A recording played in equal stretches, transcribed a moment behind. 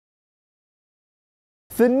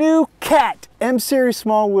The new CAT M-Series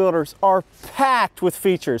small wheelers are packed with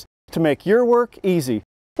features to make your work easy.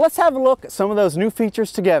 Let's have a look at some of those new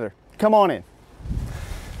features together. Come on in.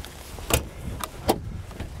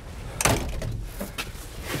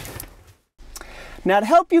 Now, to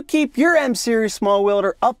help you keep your M-Series small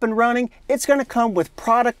wheeler up and running, it's going to come with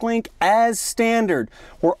Product Link as standard.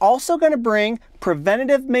 We're also going to bring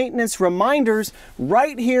preventative maintenance reminders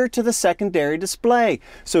right here to the secondary display.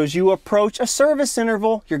 So as you approach a service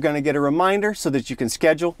interval, you're going to get a reminder so that you can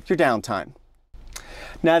schedule your downtime.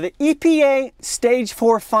 Now, the EPA Stage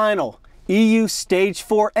 4 Final EU Stage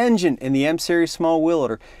 4 engine in the M-Series small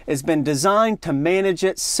wheeler has been designed to manage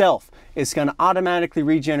itself. It's going to automatically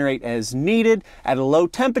regenerate as needed at a low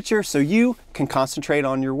temperature so you can concentrate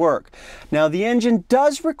on your work. Now, the engine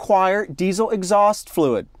does require diesel exhaust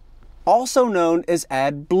fluid, also known as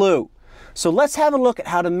AdBlue. So let's have a look at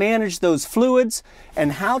how to manage those fluids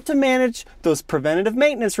and how to manage those preventative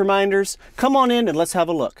maintenance reminders. Come on in and let's have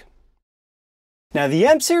a look. Now, the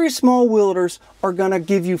M-Series small wheelers are going to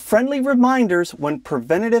give you friendly reminders when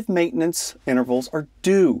preventative maintenance intervals are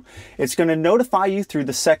due. It's going to notify you through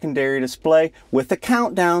the secondary display with a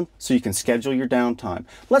countdown so you can schedule your downtime.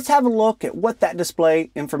 Let's have a look at what that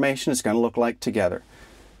display information is going to look like together.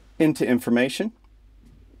 Into Information.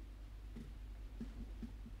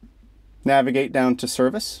 Navigate down to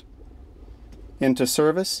Service. Into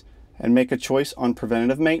Service and make a choice on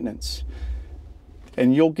Preventative Maintenance.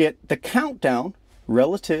 And you'll get the countdown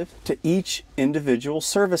relative to each individual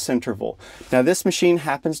service interval. Now, this machine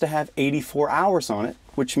happens to have 84 hours on it,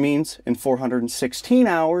 which means in 416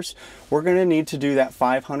 hours, we're going to need to do that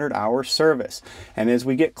 500-hour service. And as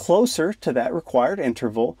we get closer to that required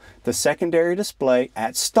interval, the secondary display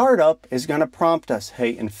at startup is going to prompt us,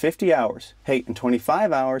 hey, in 50 hours, hey, in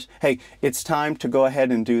 25 hours, hey, it's time to go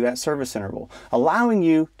ahead and do that service interval, allowing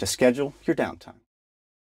you to schedule your downtime.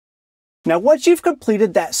 Now, once you've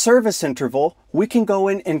completed that service interval, we can go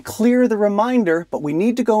in and clear the reminder, but we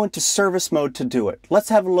need to go into service mode to do it. Let's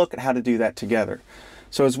have a look at how to do that together.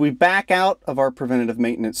 So as we back out of our preventative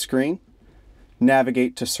maintenance screen,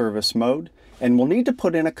 navigate to service mode, and we'll need to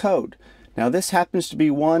put in a code. Now, this happens to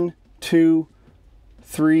be 1, 2,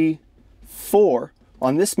 3, 4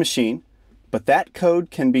 on this machine, but that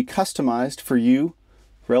code can be customized for you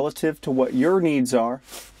relative to what your needs are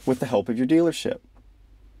with the help of your dealership.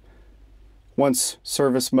 Once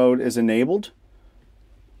service mode is enabled,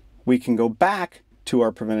 we can go back to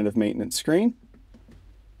our preventative maintenance screen,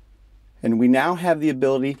 and we now have the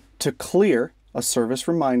ability to clear a service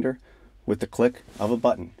reminder with the click of a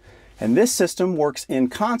button. And this system works in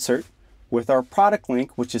concert with our Product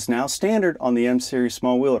Link, which is now standard on the M-Series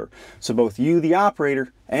small wheeler. So both you, the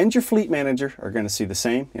operator, and your fleet manager are going to see the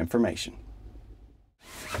same information.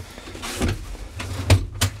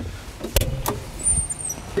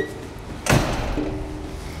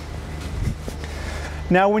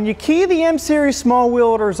 Now, when you key the M-Series small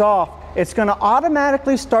wheelers off, it's going to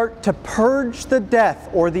automatically start to purge the DEF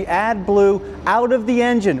or the AdBlue out of the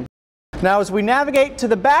engine. Now, as we navigate to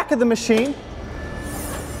the back of the machine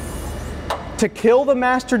to kill the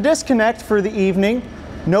master disconnect for the evening,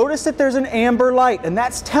 notice that there's an amber light, and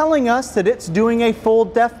that's telling us that it's doing a full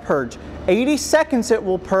DEF purge. 80 seconds it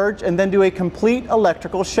will purge and then do a complete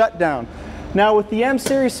electrical shutdown. Now, with the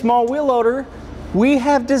M-Series small wheel loader, we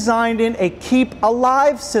have designed in a keep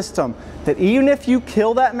alive system that even if you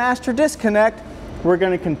kill that master disconnect, we're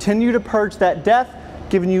going to continue to purge that DEF,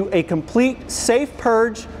 giving you a complete safe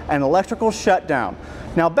purge and electrical shutdown.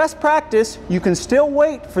 Now, best practice, you can still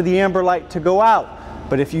wait for the amber light to go out,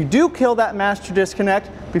 but if you do kill that master disconnect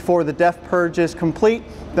before the DEF purge is complete,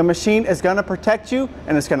 the machine is going to protect you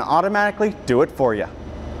and it's going to automatically do it for you.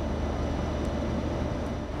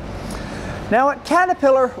 Now, at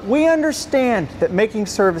Caterpillar, we understand that making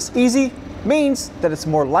service easy means that it's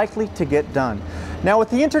more likely to get done. Now, with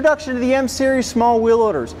the introduction of the M-Series small wheel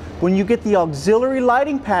loaders, when you get the auxiliary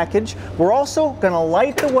lighting package, we're also going to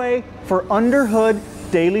light the way for under-hood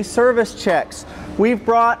daily service checks. We've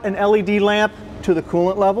brought an LED lamp to the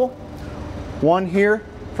coolant level, one here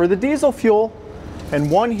for the diesel fuel,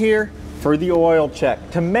 and one here for the oil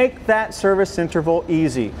check to make that service interval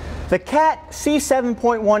easy. The CAT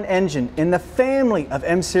C7.1 engine in the family of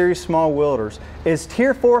M-Series small wheelers is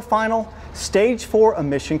Tier 4 Final, Stage 4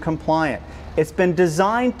 emission compliant. It's been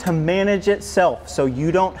designed to manage itself so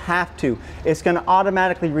you don't have to. It's going to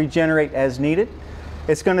automatically regenerate as needed.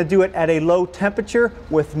 It's going to do it at a low temperature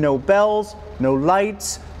with no bells, no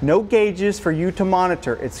lights, no gauges for you to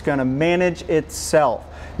monitor. It's going to manage itself.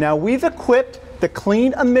 Now, we've equipped the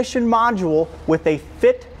clean emission module with a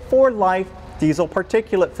fit for life diesel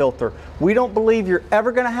particulate filter. We don't believe you're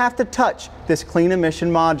ever going to have to touch this clean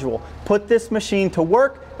emission module. Put this machine to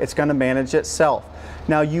work, it's going to manage itself.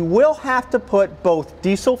 Now you will have to put both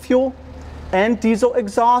diesel fuel and diesel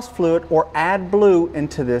exhaust fluid or AdBlue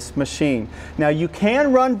into this machine. Now you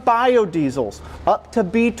can run biodiesels up to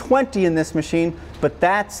B20 in this machine, but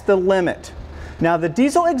that's the limit. Now the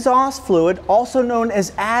diesel exhaust fluid, also known as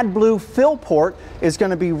AdBlue fill port, is going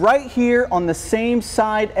to be right here on the same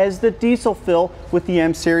side as the diesel fill with the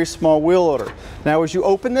M-Series small wheel loader. Now as you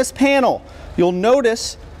open this panel, you'll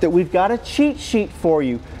notice that we've got a cheat sheet for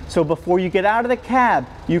you. So before you get out of the cab,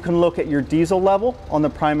 you can look at your diesel level on the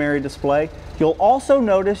primary display. You'll also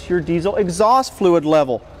notice your diesel exhaust fluid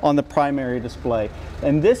level on the primary display.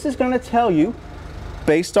 And this is going to tell you,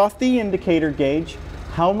 based off the indicator gauge,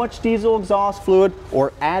 how much diesel exhaust fluid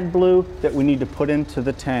or AdBlue that we need to put into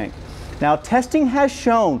the tank. Now testing has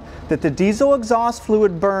shown that the diesel exhaust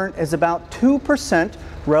fluid burn is about 2%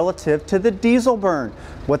 relative to the diesel burn.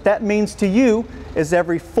 What that means to you is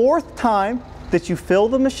every fourth time that you fill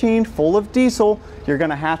the machine full of diesel, you're going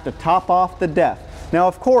to have to top off the DEF. Now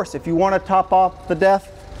of course, if you want to top off the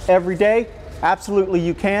DEF every day, absolutely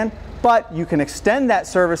you can, but you can extend that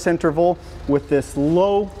service interval with this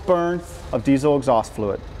low burn of diesel exhaust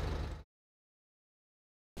fluid.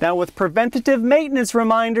 Now with preventative maintenance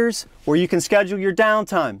reminders, where you can schedule your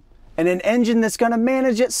downtime, and an engine that's going to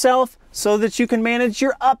manage itself so that you can manage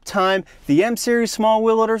your uptime, the M-Series small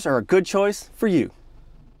wheel loaders are a good choice for you.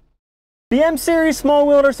 The M-Series small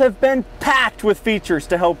wheel loaders have been packed with features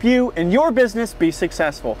to help you and your business be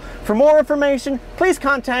successful. For more information, please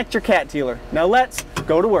contact your CAT dealer. Now let's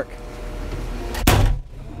go to work.